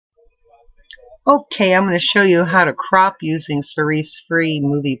Okay, I'm going to show you how to crop using Serif's free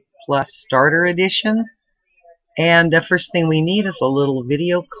Movie Plus Starter Edition. And the first thing we need is a little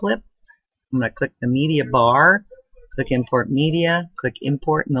video clip. I'm going to click the media bar, click Import Media, click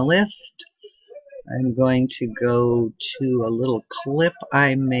Import in the list. I'm going to go to a little clip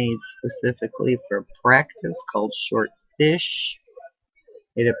I made specifically for practice called Short Fish.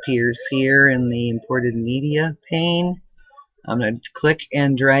 It appears here in the Imported Media pane. I'm going to click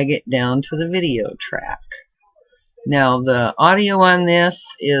and drag it down to the video track. Now the audio on this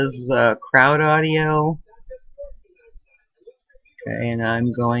is crowd audio. Okay, and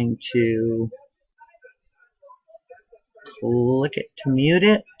I'm going to click it to mute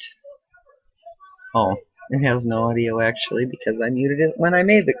it. Oh, it has no audio actually because I muted it when I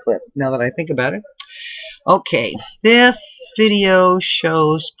made the clip, now that I think about it. Okay, this video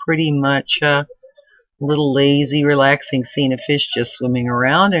shows pretty much a little lazy, relaxing scene of fish just swimming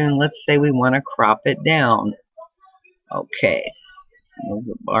around, and let's say we want to crop it down. Okay, let's move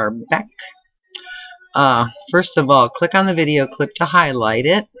the bar back. First of all, click on the video clip to highlight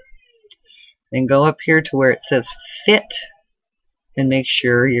it. Then go up here to where it says fit and make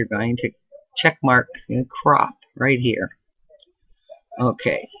sure you're going to check mark and crop right here.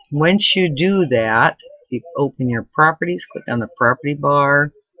 Okay, once you do that, you open your properties, click on the property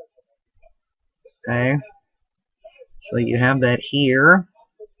bar. Okay, so you have that here.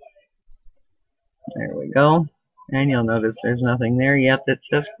 There we go. And you'll notice there's nothing there yet that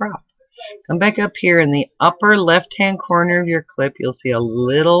says crop. Come back up here in the upper left-hand corner of your clip. You'll see a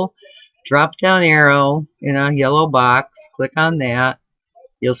little drop-down arrow in a yellow box. Click on that.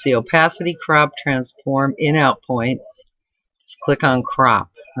 You'll see opacity, crop, transform, in-out points. Just click on crop.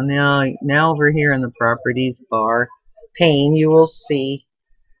 And now over here in the properties bar pane, you will see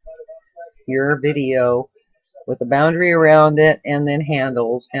your video with a boundary around it, and then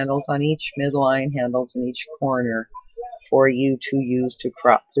handles on each midline, handles in each corner for you to use to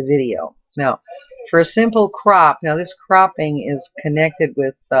crop the video. Now, for a simple crop, now this cropping is connected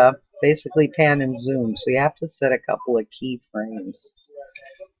with basically pan and zoom, so you have to set a couple of keyframes.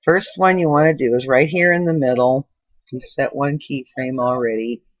 First one you want to do is right here in the middle. You've set one keyframe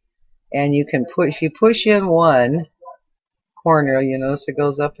already, and you can push. If you push in one corner, you notice it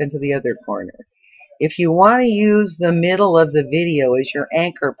goes up into the other corner. If you want to use the middle of the video as your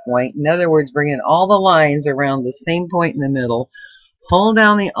anchor point, in other words, bring in all the lines around the same point in the middle, hold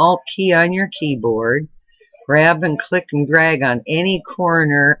down the Alt key on your keyboard, grab and click and drag on any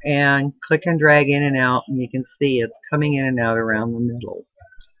corner, and click and drag in and out, and you can see it's coming in and out around the middle.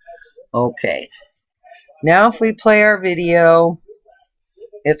 Okay, now if we play our video,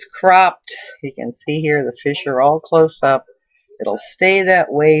 it's cropped. You can see here the fish are all close up. It'll stay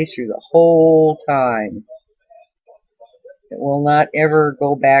that way through the whole time. It will not ever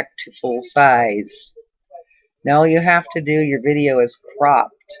go back to full size. Now all you have to do, your video is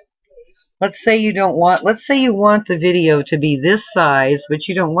cropped. Let's say you want the video to be this size, but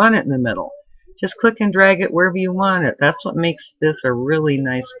you don't want it in the middle. Just click and drag it wherever you want it. That's what makes this a really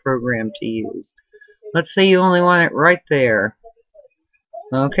nice program to use. Let's say you only want it right there.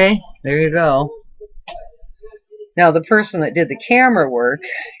 Okay, there you go. Now the person that did the camera work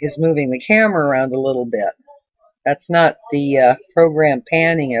is moving the camera around a little bit. That's not the program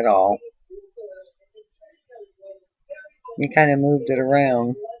panning at all. You kind of moved it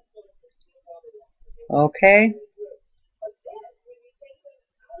around. Okay.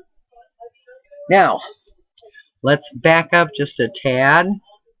 Now, let's back up just a tad.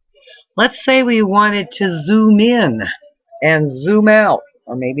 Let's say we wanted to zoom in and zoom out,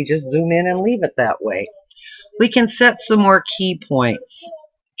 or maybe just zoom in and leave it that way. We can set some more keyframes.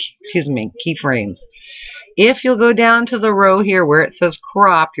 If you'll go down to the row here where it says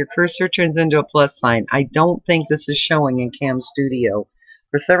crop, your cursor turns into a plus sign. I don't think this is showing in Cam Studio.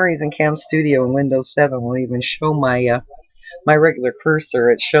 For some reason, Cam Studio in Windows 7 won't even show my my regular cursor.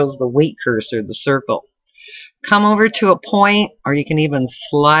 It shows the weight cursor, the circle. Come over to a point, or you can even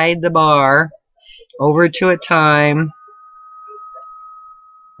slide the bar over to a time.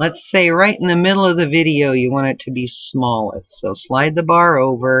 Let's say right in the middle of the video you want it to be smallest. So slide the bar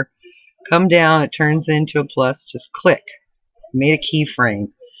over, come down, it turns into a plus, just click. Made a keyframe.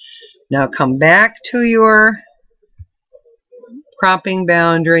 Now come back to your cropping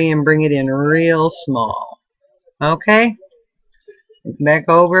boundary and bring it in real small. Okay? Come back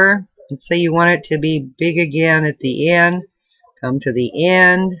over. Let's say you want it to be big again at the end. Come to the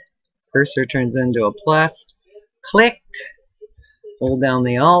end. Cursor turns into a plus. Click. Hold down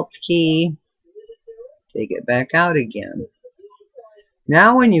the Alt key, take it back out again.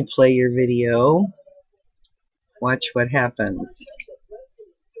 Now when you play your video, watch what happens.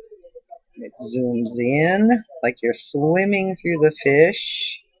 Zooms in like you're swimming through the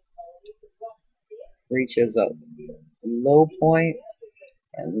fish. Reaches a low point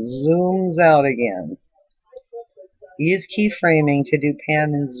and zooms out again. Use keyframing to do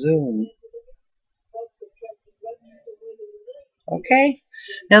pan and zoom. Okay,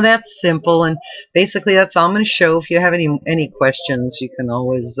 now that's simple, and basically that's all I'm going to show. If you have any questions, you can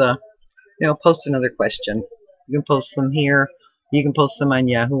always post another question. You can post them here. You can post them on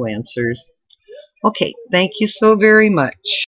Yahoo Answers. Okay, thank you so very much.